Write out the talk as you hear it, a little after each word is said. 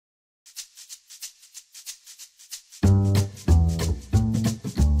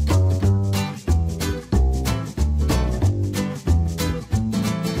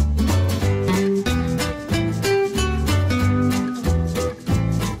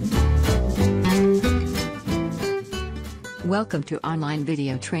Welcome to online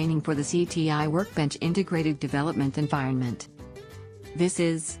video training for the CTI Workbench Integrated Development Environment. This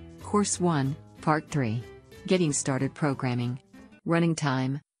is Course 1, Part 3. Getting Started Programming. Running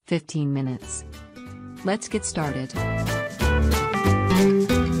time, 15 minutes. Let's get started.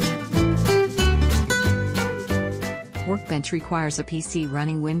 Workbench requires a PC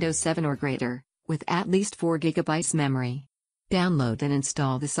running Windows 7 or greater, with at least 4 GB memory. Download and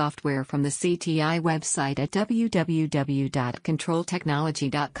install the software from the CTI website at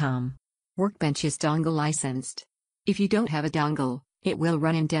www.controltechnology.com. Workbench is dongle licensed. If you don't have a dongle, it will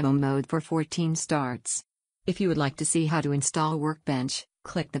run in demo mode for 14 starts. If you would like to see how to install Workbench,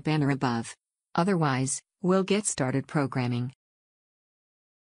 click the banner above. Otherwise, we'll get started programming.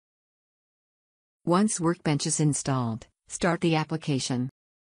 Once Workbench is installed, start the application.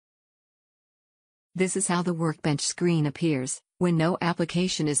 This is how the Workbench screen appears when no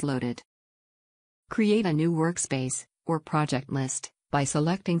application is loaded. Create a new workspace or project list by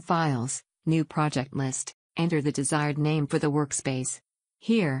selecting Files, New Project List. Enter the desired name for the workspace.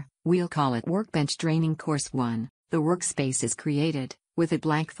 Here, we'll call it Workbench Training Course 1. The workspace is created with a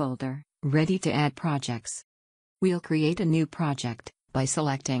blank folder, ready to add projects. We'll create a new project by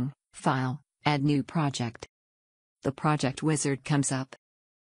selecting File, Add New Project. The project wizard comes up.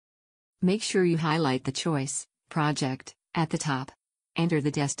 Make sure you highlight the choice, Project, at the top. Enter the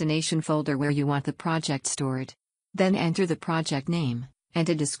destination folder where you want the project stored. Then enter the project name and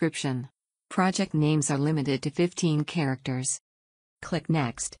a description. Project names are limited to 15 characters. Click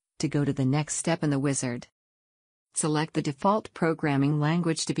Next to go to the next step in the wizard. Select the default programming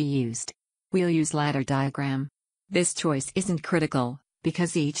language to be used. We'll use ladder diagram. This choice isn't critical,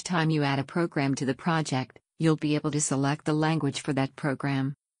 because each time you add a program to the project, you'll be able to select the language for that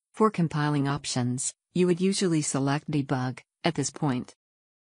program. For compiling options, you would usually select Debug at this point.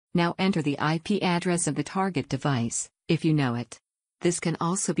 Now enter the IP address of the target device, if you know it. This can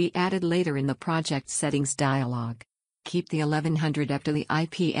also be added later in the project settings dialog. Keep the 1100 after the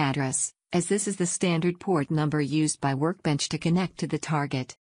IP address, as this is the standard port number used by Workbench to connect to the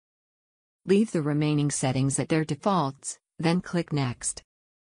target. Leave the remaining settings at their defaults, then click Next.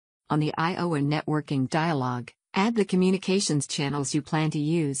 On the I/O and networking dialog, add the communications channels you plan to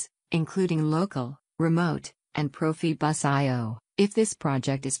use, including local, remote, and Profibus I/O, if this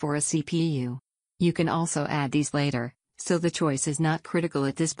project is for a CPU. You can also add these later, so the choice is not critical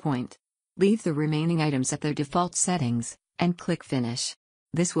at this point. Leave the remaining items at their default settings, and click Finish.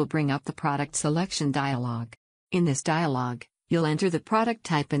 This will bring up the product selection dialog. In this dialog, you'll enter the product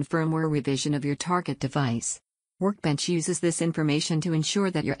type and firmware revision of your target device. Workbench uses this information to ensure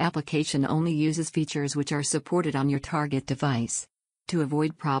that your application only uses features which are supported on your target device. To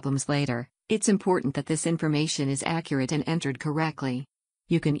avoid problems later, it's important that this information is accurate and entered correctly.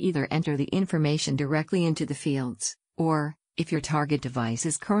 You can either enter the information directly into the fields, or, if your target device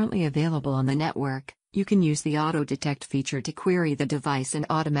is currently available on the network, you can use the auto-detect feature to query the device and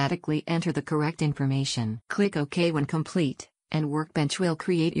automatically enter the correct information. Click OK when complete, and Workbench will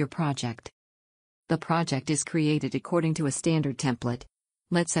create your project. The project is created according to a standard template.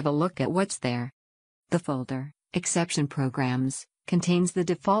 Let's have a look at what's there. The folder, Exception Programs, contains the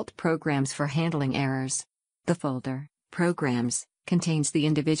default programs for handling errors. The folder, Programs, contains the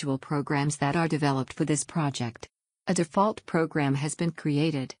individual programs that are developed for this project. A default program has been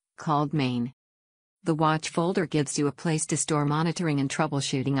created, called Main. The Watch folder gives you a place to store monitoring and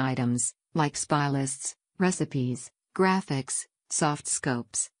troubleshooting items, like spy lists, recipes, graphics, soft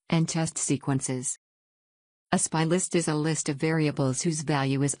scopes, and test sequences. A spy list is a list of variables whose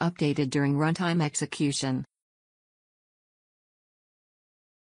value is updated during runtime execution.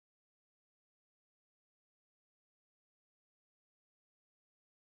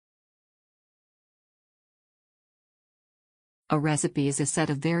 A recipe is a set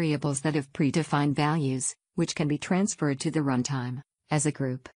of variables that have predefined values, which can be transferred to the runtime, as a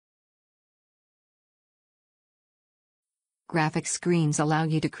group. Graphic screens allow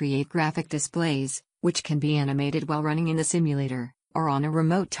you to create graphic displays, which can be animated while running in the simulator, or on a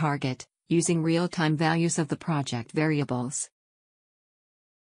remote target, using real-time values of the project variables.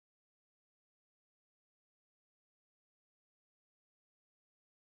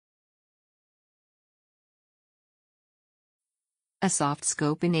 A soft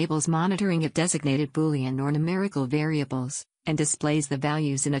scope enables monitoring of designated Boolean or numerical variables, and displays the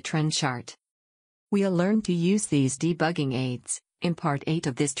values in a trend chart. We'll learn to use these debugging aids in Part 8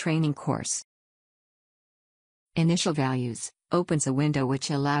 of this training course. Initial Values opens a window which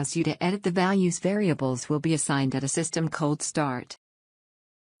allows you to edit the values variables will be assigned at a system cold start.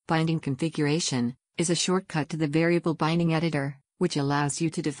 Binding Configuration is a shortcut to the variable binding editor, which allows you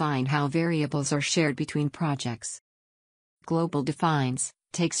to define how variables are shared between projects. Global Defines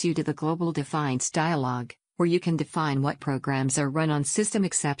takes you to the Global Defines dialog, where you can define what programs are run on system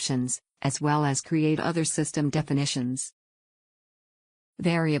exceptions, as well as create other system definitions.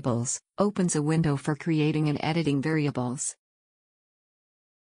 Variables opens a window for creating and editing variables.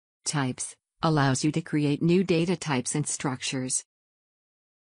 Types allows you to create new data types and structures.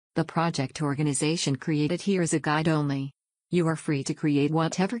 The project organization created here is a guide only. You are free to create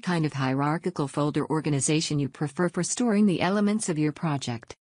whatever kind of hierarchical folder organization you prefer for storing the elements of your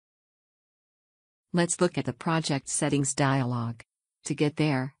project. Let's look at the Project Settings dialog. To get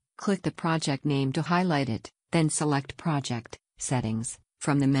there, click the project name to highlight it, then select Project Settings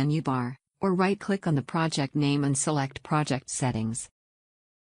from the menu bar, or right-click on the project name and select Project Settings.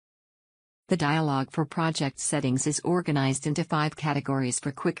 The dialog for Project Settings is organized into 5 categories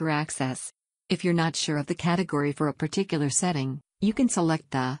for quicker access. If you're not sure of the category for a particular setting, you can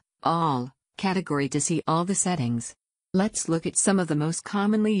select the All category to see all the settings. Let's look at some of the most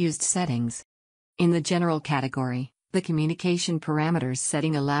commonly used settings. In the General category, the Communication Parameters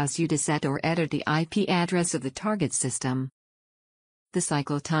setting allows you to set or edit the IP address of the target system. The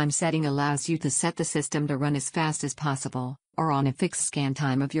Cycle Time setting allows you to set the system to run as fast as possible, or on a fixed scan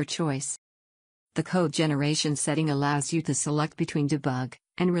time of your choice. The Code Generation setting allows you to select between debug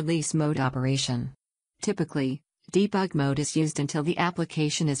and release mode operation. Typically, debug mode is used until the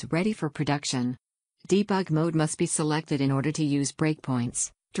application is ready for production. Debug mode must be selected in order to use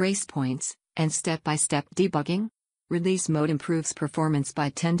breakpoints, trace points, and step-by-step debugging. Release mode improves performance by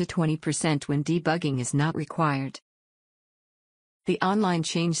 10 to 20% when debugging is not required. The Online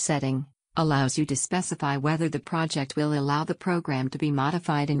Change setting allows you to specify whether the project will allow the program to be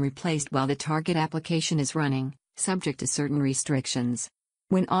modified and replaced while the target application is running, subject to certain restrictions.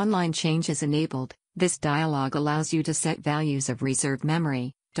 When Online Change is enabled, this dialog allows you to set values of reserved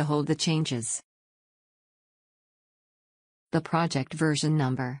memory to hold the changes. The project version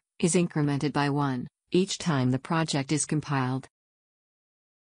number is incremented by 1 each time the project is compiled.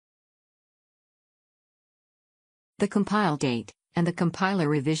 The compile date and the compiler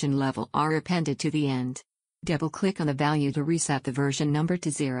revision level are appended to the end. Double-click on the value to reset the version number to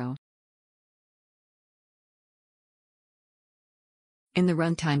 0. In the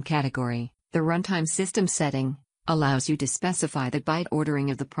Runtime category, the Runtime System setting allows you to specify the byte ordering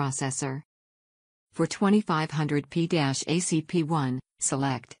of the processor. For 2500p-ACP1,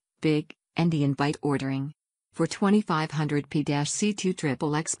 select Big Endian byte ordering. For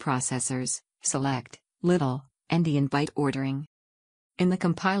 2500p-C2XXX processors, select Little Endian byte ordering. In the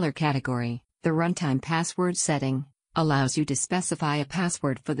compiler category, the Runtime Password setting allows you to specify a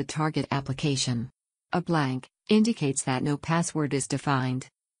password for the target application. A blank indicates that no password is defined.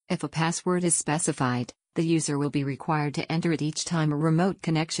 If a password is specified, the user will be required to enter it each time a remote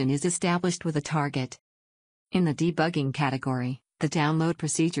connection is established with a target. In the debugging category, the Download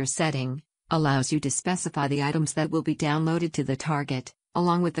Procedure setting allows you to specify the items that will be downloaded to the target,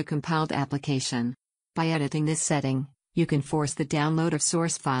 along with the compiled application. By editing this setting, you can force the download of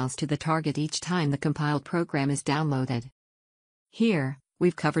source files to the target each time the compiled program is downloaded. Here,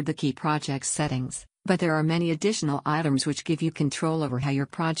 we've covered the key project settings, but there are many additional items which give you control over how your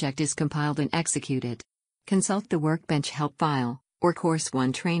project is compiled and executed. Consult the Workbench help file, or Course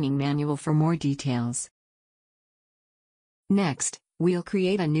 1 training manual for more details. Next, we'll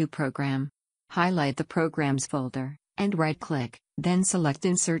create a new program. Highlight the Programs folder, and right-click, then select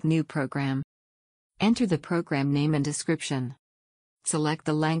Insert New Program. Enter the program name and description. Select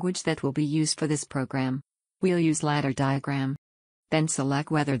the language that will be used for this program. We'll use ladder diagram. Then select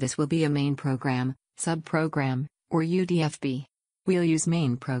whether this will be a main program, subprogram, or UDFB. We'll use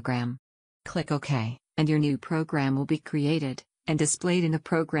main program. Click OK, and your new program will be created and displayed in the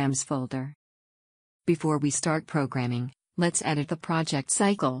Programs folder. Before we start programming, let's edit the project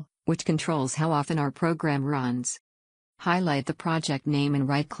cycle, which controls how often our program runs. Highlight the project name and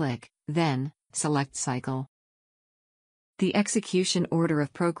right-click, then select Cycle. The execution order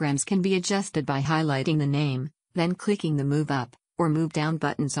of programs can be adjusted by highlighting the name, then clicking the Move Up or Move Down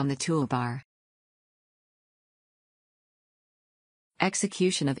buttons on the toolbar.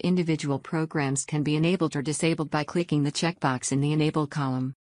 Execution of individual programs can be enabled or disabled by clicking the checkbox in the Enable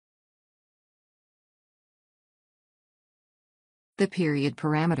column. The period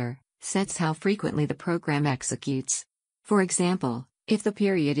parameter sets how frequently the program executes. For example, if the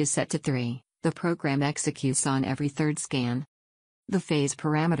period is set to 3, the program executes on every third scan. The phase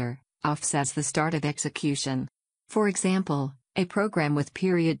parameter offsets the start of execution. For example, a program with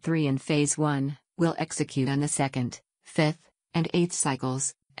period 3 in phase 1 will execute on the 2nd, 5th, and 8th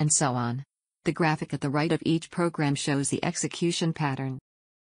cycles, and so on. The graphic at the right of each program shows the execution pattern.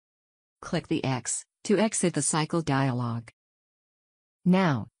 Click the X to exit the cycle dialog.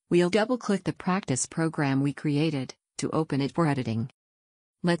 Now, we'll double-click the practice program we created, to open it for editing.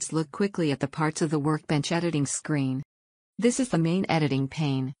 Let's look quickly at the parts of the Workbench editing screen. This is the main editing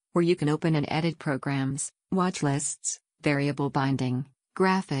pane, where you can open and edit programs, watch lists, variable binding,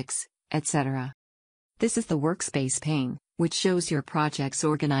 graphics, etc. This is the Workspace pane, which shows your projects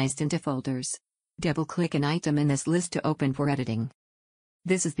organized into folders. Double-click an item in this list to open for editing.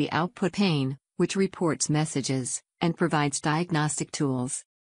 This is the Output pane, which reports messages, and provides diagnostic tools.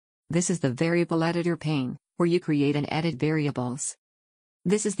 This is the Variable Editor pane, where you create and edit variables.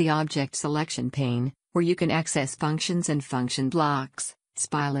 This is the Object Selection pane, where you can access functions and function blocks,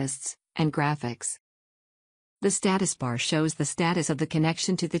 spy lists, and graphics. The status bar shows the status of the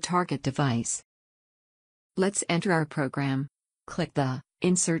connection to the target device. Let's enter our program. Click the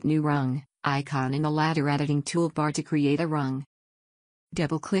Insert New Rung icon in the ladder editing toolbar to create a rung.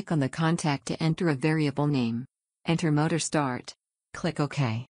 Double-click on the contact to enter a variable name. Enter motor start. Click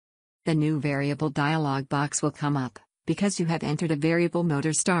OK. The new variable dialog box will come up, because you have entered a variable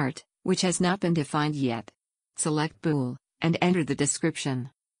motor start, which has not been defined yet. Select bool, and enter the description.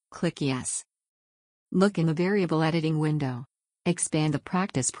 Click Yes. Look in the variable editing window. Expand the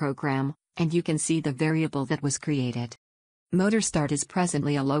practice program, and you can see the variable that was created. Motor start is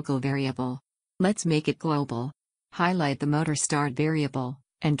presently a local variable. Let's make it global. Highlight the motor start variable,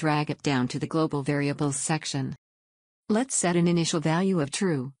 and drag it down to the global variables section. Let's set an initial value of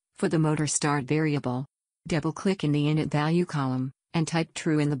true, for the motor start variable. Double-click in the init value column, and type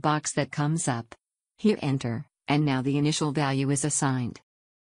true in the box that comes up. Here enter, and now the initial value is assigned.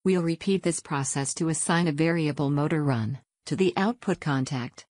 We'll repeat this process to assign a variable motor run, to the output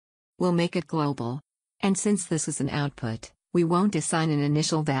contact. We'll make it global. And since this is an output, we won't assign an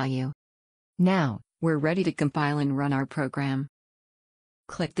initial value. Now, we're ready to compile and run our program.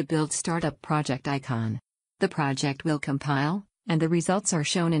 Click the Build Startup Project icon. The project will compile, and the results are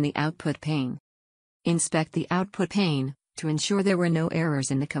shown in the Output pane. Inspect the Output pane, to ensure there were no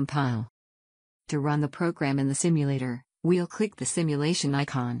errors in the compile. To run the program in the simulator, we'll click the simulation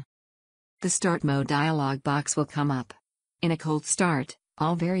icon. The Start Mode dialog box will come up. In a cold start,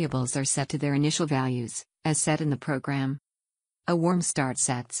 all variables are set to their initial values, as set in the program. A warm start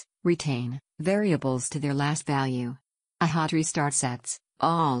sets, retain, variables to their last value. A hot restart sets,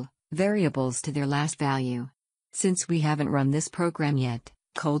 all, variables to their last value. Since we haven't run this program yet,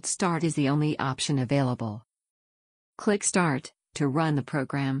 cold start is the only option available. Click Start, to run the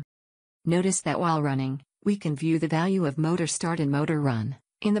program. Notice that while running, we can view the value of motor start and motor run,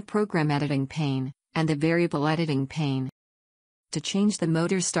 in the program editing pane, and the variable editing pane. To change the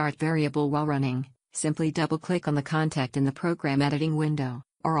motor start variable while running, simply double-click on the contact in the program editing window,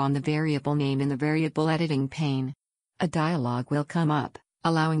 or on the variable name in the variable editing pane. A dialog will come up,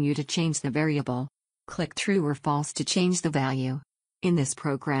 allowing you to change the variable. Click True or False to change the value. In this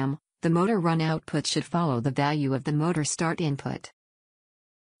program, the motor run output should follow the value of the motor start input.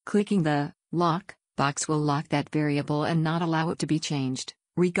 Clicking the Lock box will lock that variable and not allow it to be changed,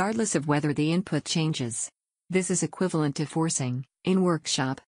 regardless of whether the input changes. This is equivalent to forcing, in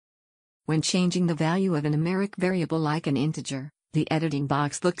Workshop. When changing the value of a numeric variable like an integer, the editing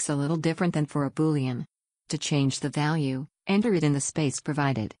box looks a little different than for a Boolean. To change the value, enter it in the space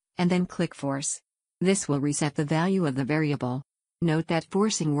provided, and then click Force. This will reset the value of the variable. Note that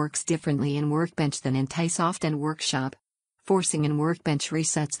forcing works differently in Workbench than in Tysoft and Workshop. Forcing in Workbench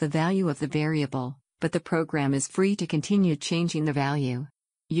resets the value of the variable, but the program is free to continue changing the value.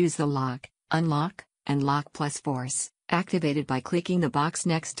 Use the Lock, Unlock, and Lock plus Force, activated by clicking the box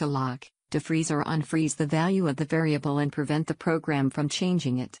next to Lock, to freeze or unfreeze the value of the variable and prevent the program from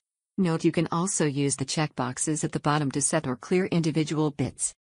changing it. Note you can also use the checkboxes at the bottom to set or clear individual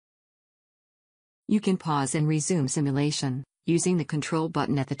bits. You can pause and resume simulation, using the control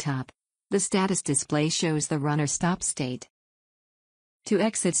button at the top. The status display shows the run or stop state. To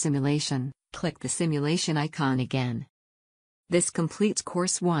exit simulation, click the simulation icon again. This completes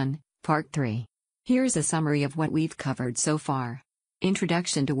Course 1, Part 3. Here's a summary of what we've covered so far.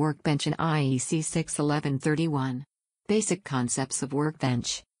 Introduction to Workbench and IEC 61131. Basic concepts of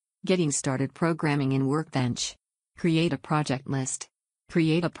Workbench. Getting started programming in Workbench. Create a project list.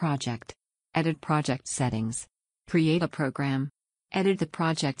 Create a project. Edit project settings. Create a program. Edit the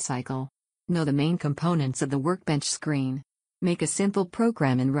project cycle. Know the main components of the Workbench screen. Make a simple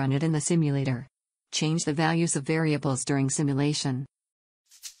program and run it in the simulator. Change the values of variables during simulation.